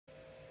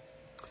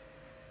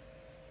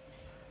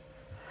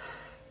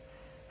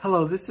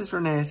Hello, this is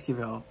Renee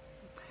Esquivel,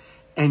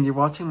 and you're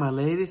watching my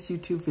latest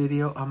YouTube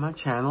video on my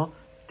channel,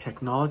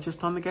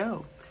 Technologist on the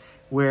Go,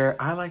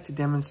 where I like to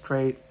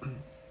demonstrate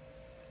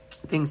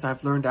things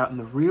I've learned out in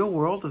the real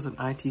world as an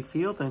IT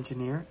field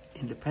engineer,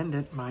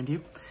 independent, mind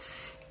you.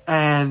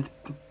 And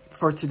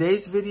for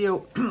today's video,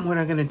 what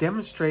I'm going to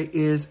demonstrate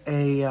is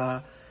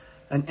an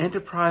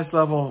enterprise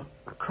level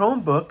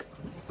Chromebook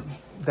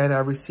that I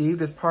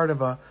received as part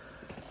of a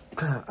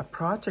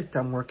project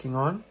I'm working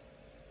on.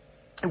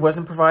 It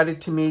wasn't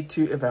provided to me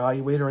to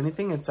evaluate or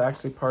anything. It's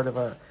actually part of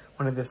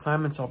one of the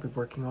assignments I'll be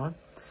working on.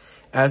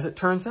 As it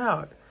turns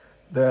out,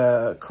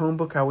 the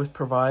Chromebook I was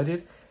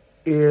provided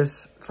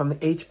is from the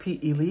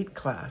HP Elite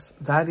class.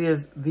 That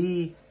is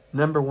the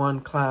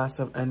 #1 class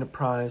of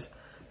enterprise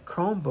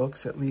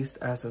Chromebooks, at least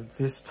as of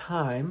this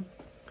time.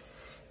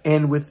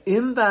 And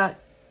within that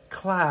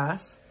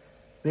class,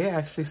 they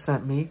actually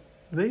sent me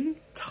the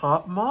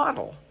top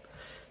model.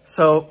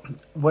 So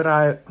what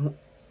I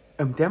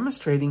am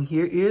demonstrating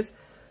here is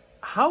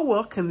how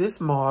well can this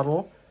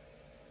model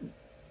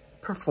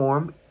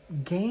perform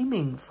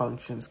gaming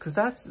functions? Because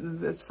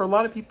that's for a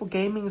lot of people,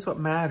 gaming is what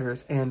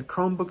matters, and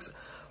Chromebooks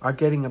are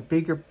getting a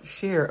bigger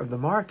share of the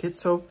market.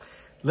 So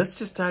let's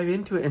just dive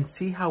into it and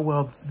see how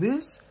well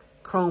this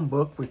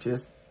Chromebook, which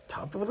is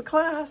top of the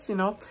class,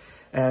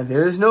 and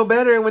there's no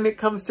better when it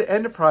comes to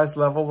enterprise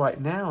level right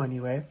now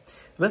anyway.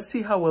 Let's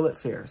see how well it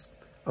fares.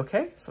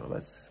 Okay, so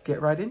let's get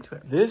right into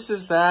it. This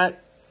is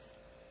that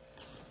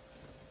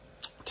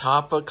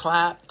top of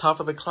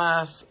the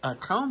class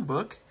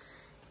Chromebook,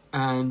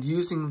 and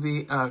using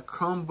the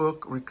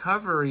Chromebook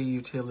recovery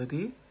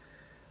utility,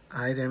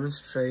 I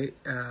demonstrate,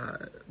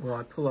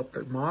 I pull up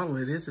the model.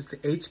 It's the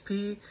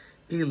HP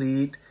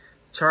Elite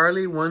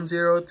Charlie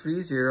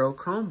 1030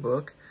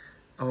 Chromebook,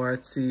 or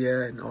it's the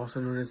and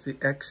also known as the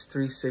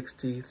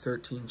X360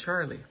 13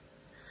 Charlie.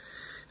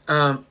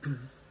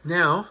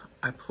 Now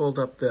I pulled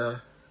up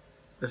the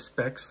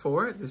specs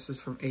for it. This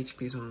is from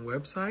HP's own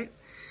website.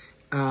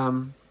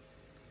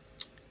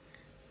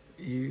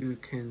 You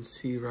can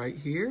see right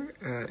here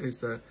is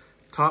the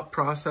top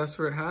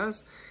processor it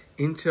has,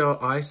 Intel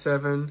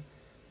i7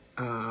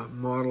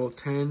 Model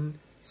 10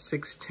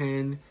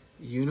 610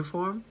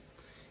 uniform,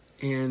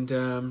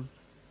 and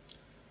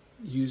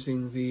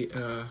using the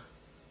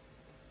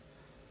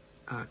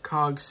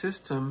COG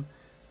system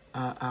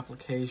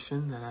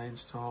application that I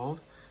installed,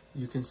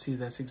 you can see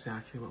that's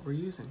exactly what we're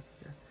using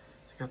here.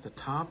 It's got the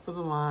top of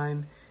the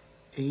line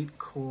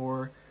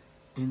 8-core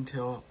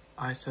Intel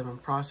i7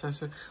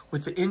 processor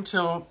with the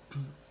Intel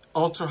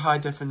ultra high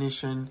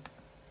definition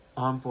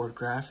onboard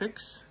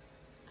graphics,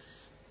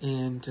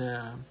 and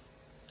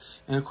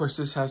of course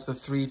this has the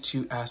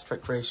 3:2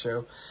 aspect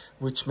ratio,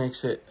 which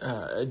makes it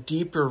a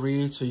deeper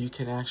read, so you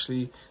can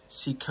actually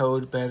see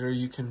code better,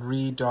 you can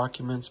read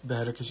documents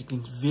better because you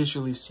can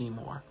visually see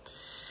more.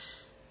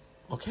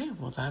 Okay,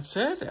 well, that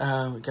said,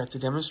 we got to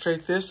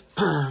demonstrate this.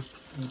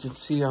 You can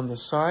see on the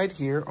side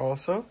here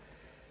also,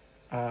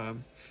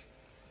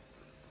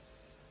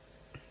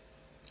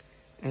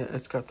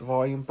 it's got the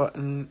volume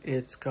button,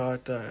 it's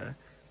got a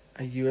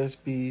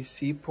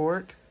USB-C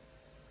port,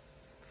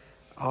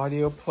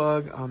 audio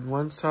plug on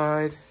one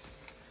side,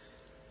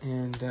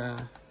 and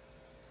on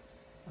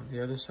the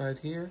other side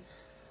here,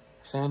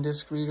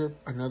 SanDisk reader,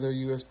 another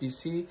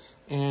USB-C,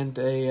 and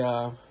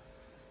a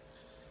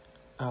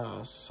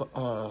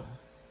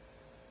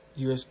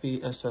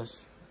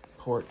USB-SS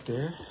port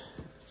there.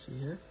 Let's see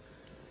here.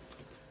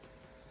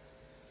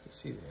 You can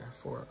see there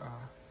for a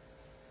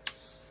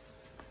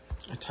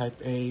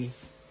Type A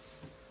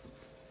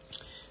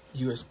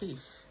USB.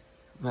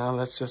 Now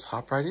let's just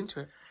hop right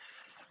into it.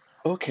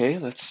 Okay,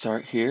 let's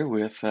start here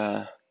with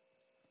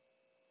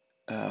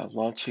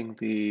launching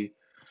the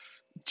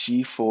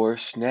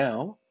Geforce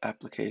Now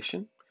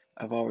application.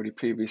 I've already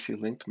previously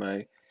linked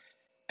my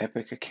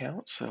Epic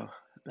account, so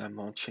I'm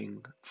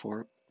launching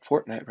for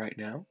Fortnite right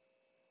now.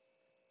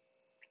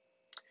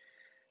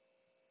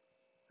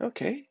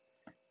 Okay,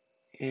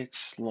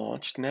 it's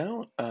launched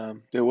now.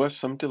 There was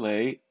some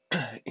delay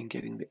in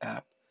getting the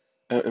app,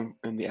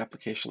 in the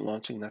application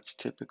launching. That's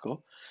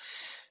typical.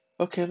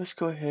 Okay, let's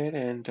go ahead,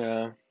 and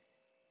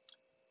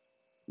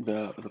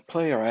the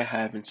player I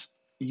have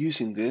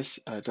using this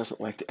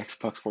doesn't like the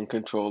Xbox One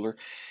controller,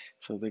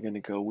 so they're going to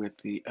go with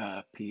the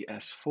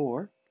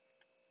PS4.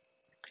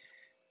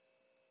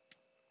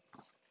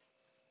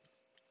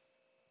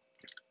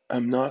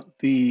 I'm not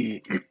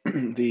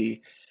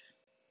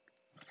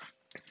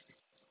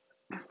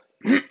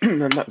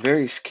I'm not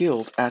very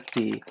skilled at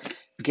the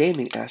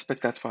gaming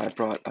aspect. That's why I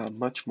brought a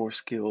much more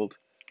skilled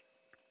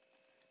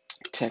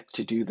tech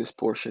to do this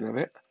portion of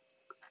it.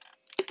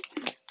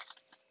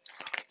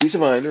 He's a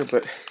minor,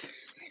 but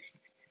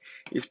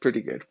he's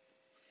pretty good.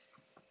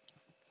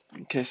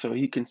 Okay, so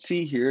you can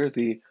see here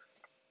the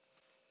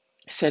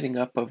setting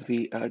up of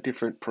the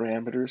different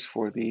parameters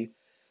for the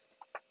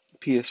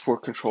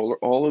PS4 controller.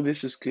 All of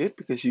this is good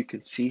because you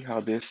can see how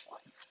this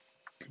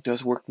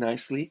does work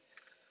nicely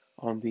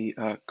on the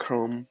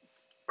Chrome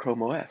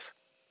OS.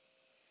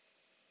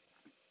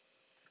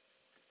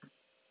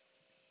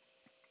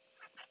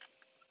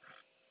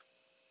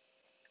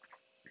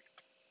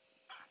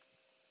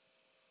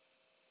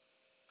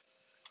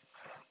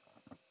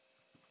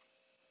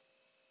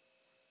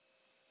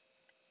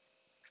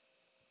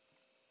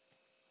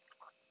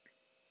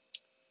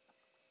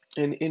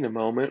 And in a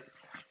moment,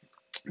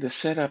 the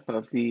setup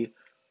of the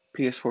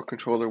PS4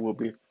 controller will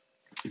be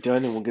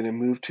done, and we're going to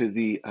move to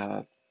the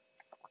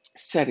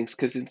settings,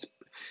 because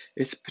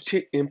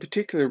in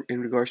particular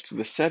in regards to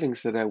the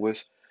settings that I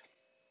was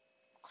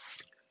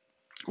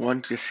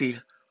wanting to see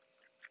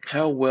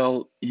how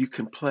well you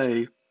can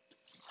play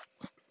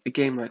a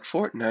game like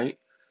Fortnite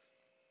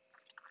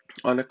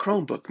on a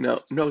Chromebook.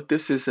 Now, note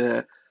this is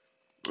a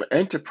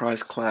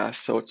enterprise class,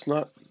 so it's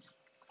not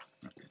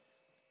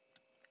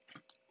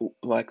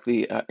like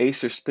the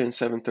Acer Spin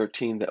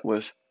 713 that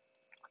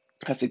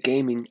has a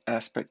gaming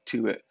aspect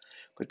to it,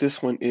 but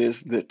this one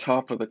is the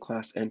top of the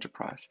class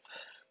enterprise.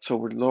 So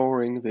we're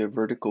lowering the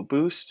vertical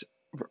boost,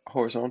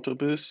 horizontal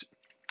boost,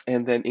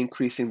 and then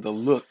increasing the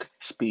look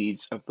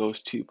speeds of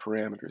those two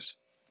parameters.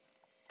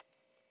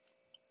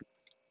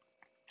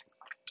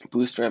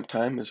 Boost ramp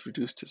time is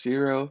reduced to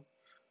 0.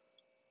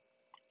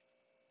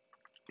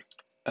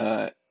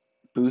 Turning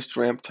boost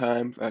ramp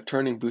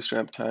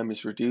time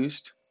is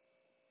reduced.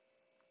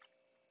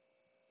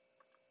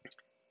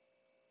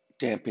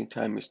 Damping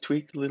time is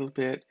tweaked a little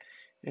bit,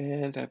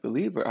 and I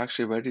believe we're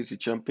actually ready to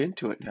jump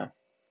into it now.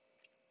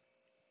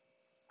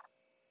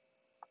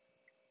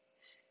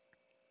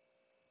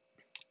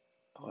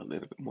 A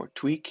little bit more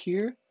tweak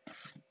here.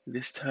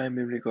 This time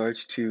in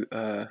regards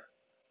to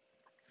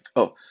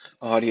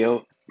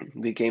audio.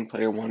 The game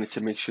player wanted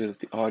to make sure that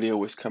the audio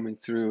was coming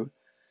through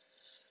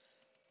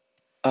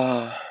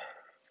on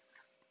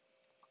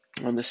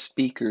the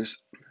speakers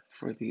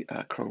for the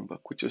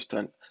Chromebook, which was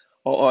done.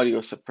 All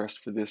audio suppressed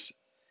for this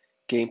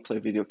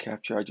gameplay video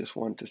capture. I just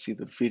wanted to see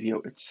the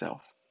video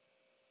itself.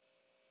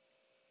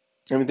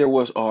 I mean, there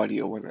was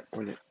audio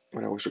when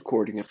I was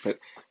recording it, but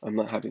I'm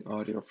not having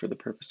audio for the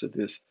purpose of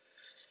this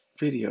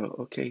video.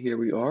 Okay, here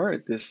we are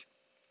at this.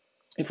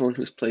 Everyone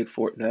who's played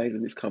Fortnite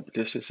and these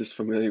competitions is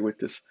familiar with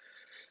this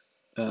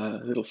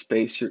little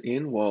space you're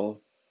in while.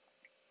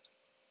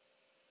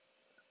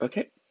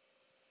 Okay,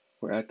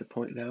 we're at the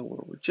point now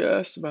where we're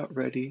just about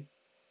ready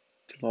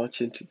to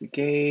launch into the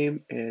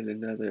game, and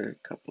another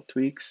couple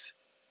tweaks,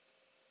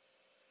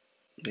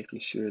 making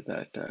sure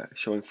that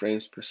showing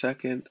frames per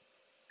second.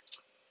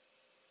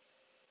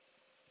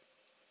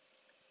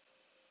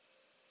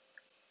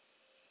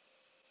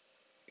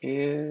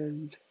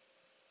 And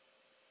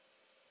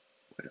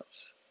what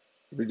else?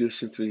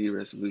 Reducing 3D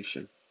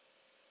resolution.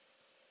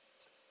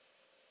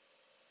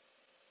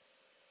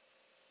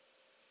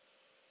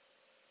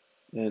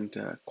 And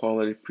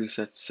quality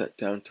presets set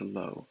down to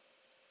low.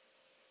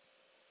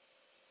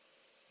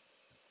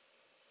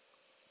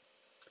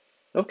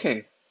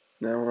 Okay,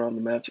 now we're on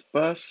the magic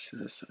bus.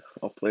 As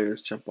all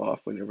players jump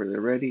off whenever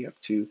they're ready, up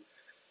to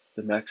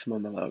the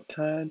maximum allowed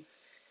time.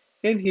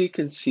 And here you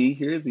can see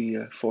here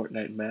the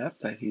Fortnite map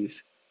that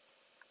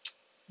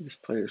this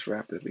player's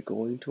rapidly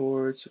going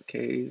towards.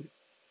 Okay,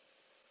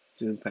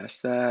 zoom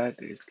past that.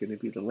 It's going to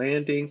be the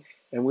landing,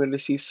 and we're going to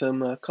see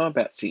some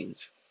combat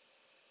scenes.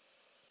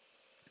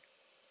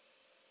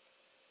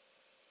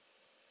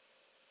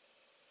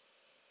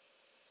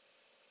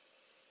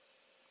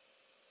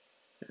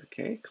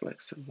 Okay,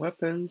 collect some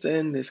weapons,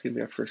 and there's going to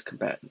be our first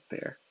combatant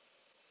there.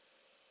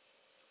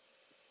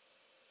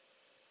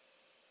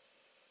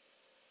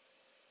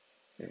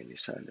 And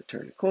he's trying to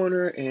turn the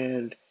corner,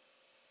 and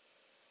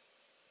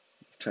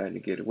he's trying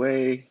to get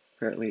away.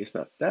 Apparently, he's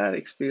not that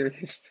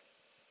experienced.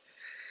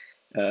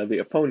 The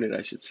opponent,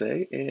 I should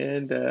say,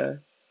 and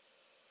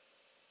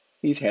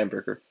he's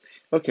Hamburger.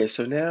 Okay,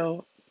 so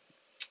now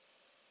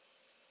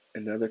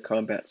another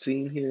combat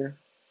scene here.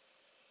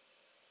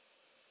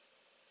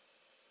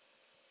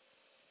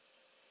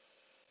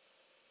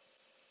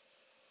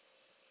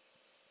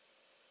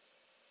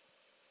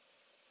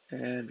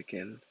 And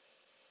again,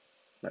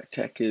 my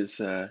tech is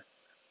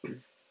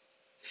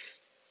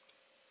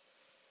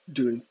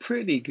doing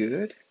pretty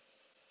good.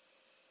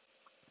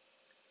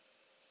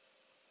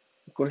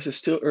 Of course, it's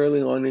still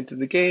early on into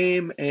the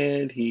game,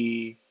 and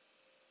he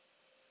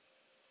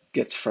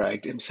gets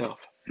fragged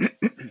himself.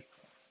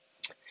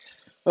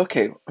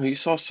 Okay, well, you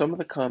saw some of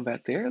the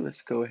combat there.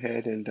 Let's go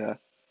ahead and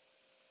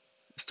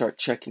start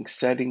checking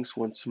settings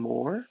once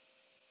more.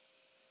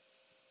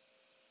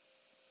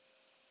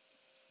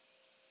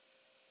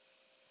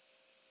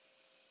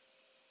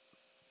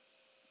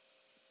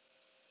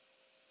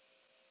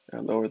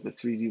 I'll lower the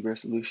 3D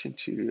resolution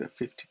to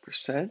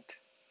 50%.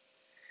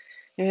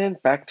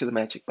 And back to the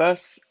magic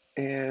bus,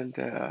 and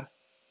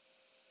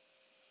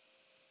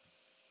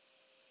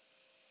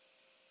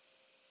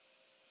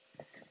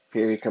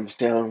here he comes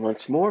down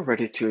once more,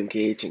 ready to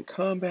engage in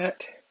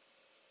combat.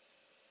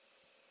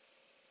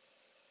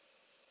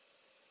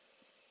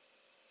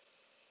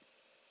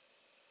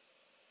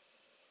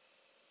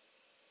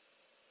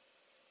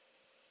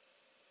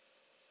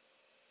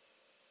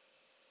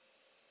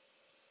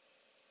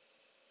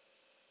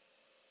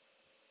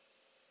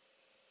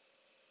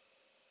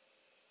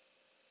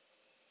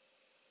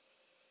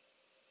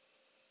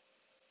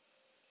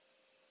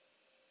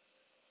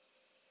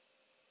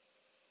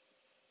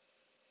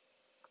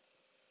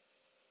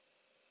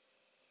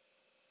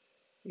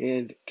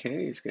 And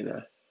okay, he's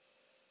gonna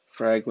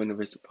frag one of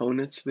his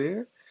opponents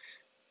there.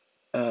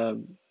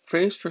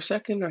 Frames per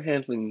second are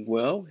handling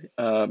well.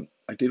 I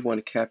did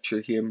want to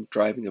capture him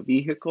driving a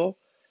vehicle.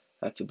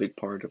 That's a big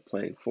part of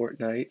playing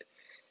Fortnite.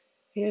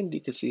 And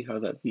you can see how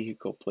that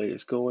vehicle play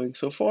is going.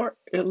 So far,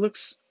 it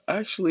looks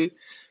actually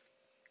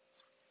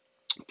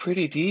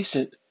pretty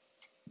decent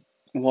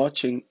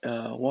watching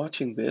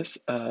this.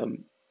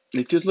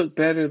 It did look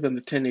better than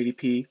the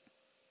 1080p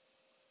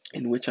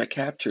in which I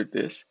captured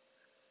this.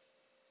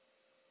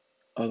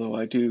 Although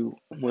I do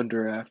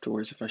wonder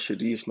afterwards if I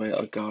should use my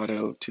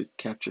Elgato to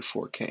capture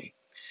 4K.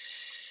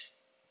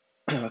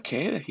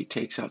 Okay, he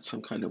takes out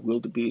some kind of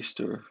wildebeest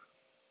or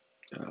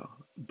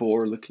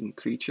boar-looking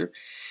creature.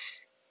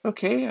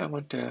 Okay, I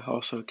want to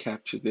also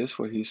capture this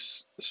where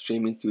he's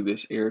streaming through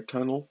this air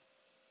tunnel.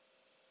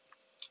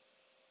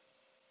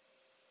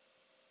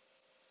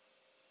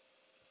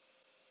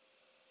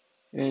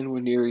 And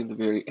we're nearing the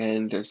very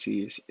end as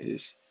he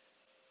is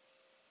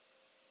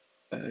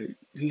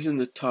he's in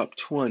the top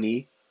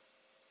 20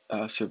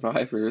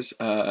 survivors,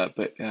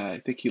 but I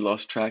think he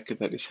lost track of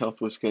that. His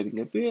health was getting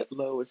a bit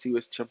low as he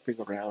was jumping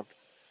around.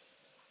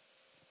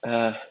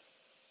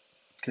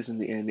 Because in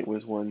the end it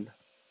was one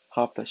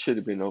hop that should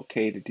have been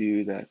okay to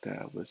do that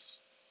was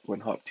one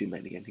hop too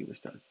many, and he was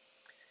done.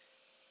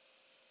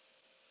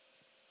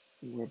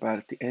 We're about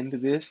at the end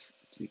of this,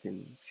 so you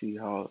can see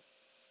how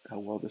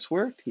well this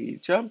worked. He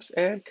jumps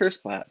and curse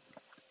clap.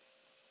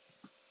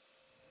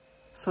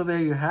 So there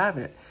you have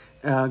it.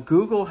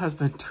 Google has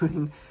been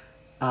doing,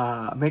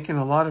 making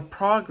a lot of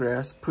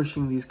progress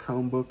pushing these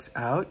Chromebooks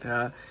out.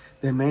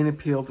 Their main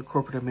appeal to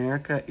corporate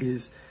America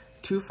is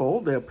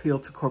twofold. They appeal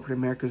to corporate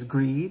America's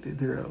greed.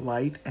 They're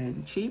light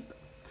and cheap.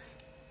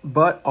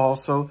 But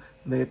also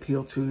they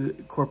appeal to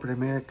corporate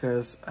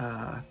America's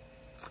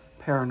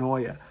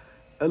paranoia.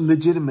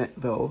 Legitimate,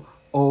 though,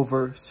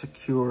 over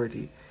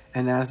security.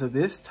 And as of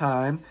this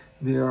time,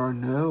 there are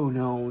no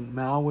known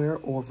malware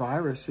or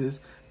viruses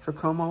for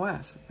Chrome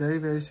OS. Very,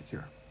 very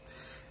secure.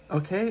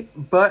 Okay,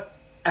 but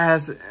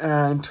as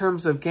in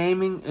terms of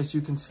gaming, as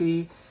you can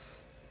see,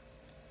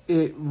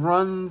 it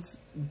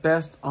runs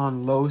best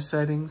on low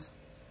settings.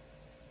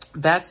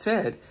 That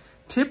said,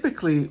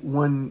 typically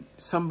when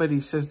somebody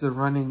says they're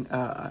running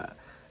a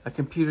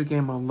computer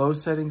game on low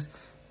settings,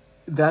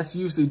 that's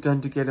usually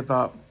done to get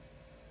about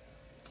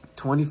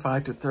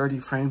 25 to 30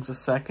 frames a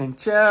second,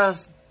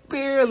 just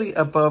barely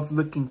above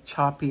looking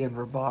choppy and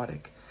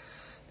robotic.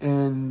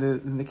 And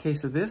in the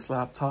case of this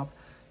laptop,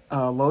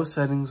 low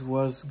settings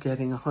was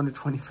getting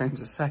 120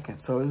 frames a second.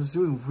 So it was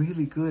doing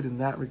really good in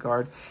that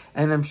regard.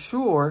 And I'm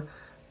sure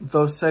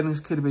those settings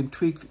could have been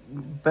tweaked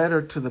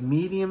better to the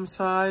medium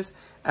size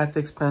at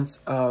the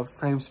expense of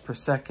frames per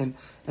second.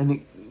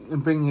 And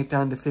bringing it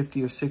down to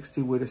 50 or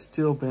 60 would have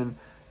still been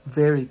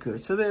very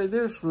good. So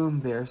there's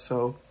room there.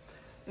 So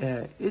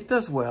it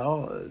does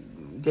well.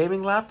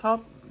 Gaming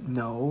laptop?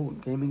 No.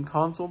 Gaming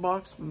console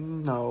box?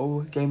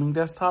 No. Gaming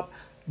desktop?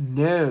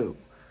 No.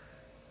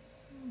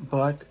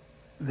 But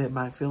that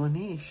might fill a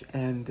niche,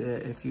 and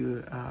if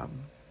you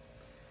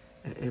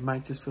it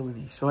might just fill a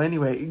niche. So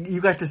anyway,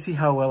 you got to see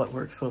how well it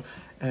works, so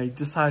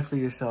decide for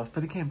yourselves.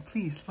 But again,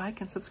 please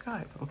like and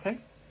subscribe. Okay,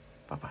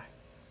 bye bye.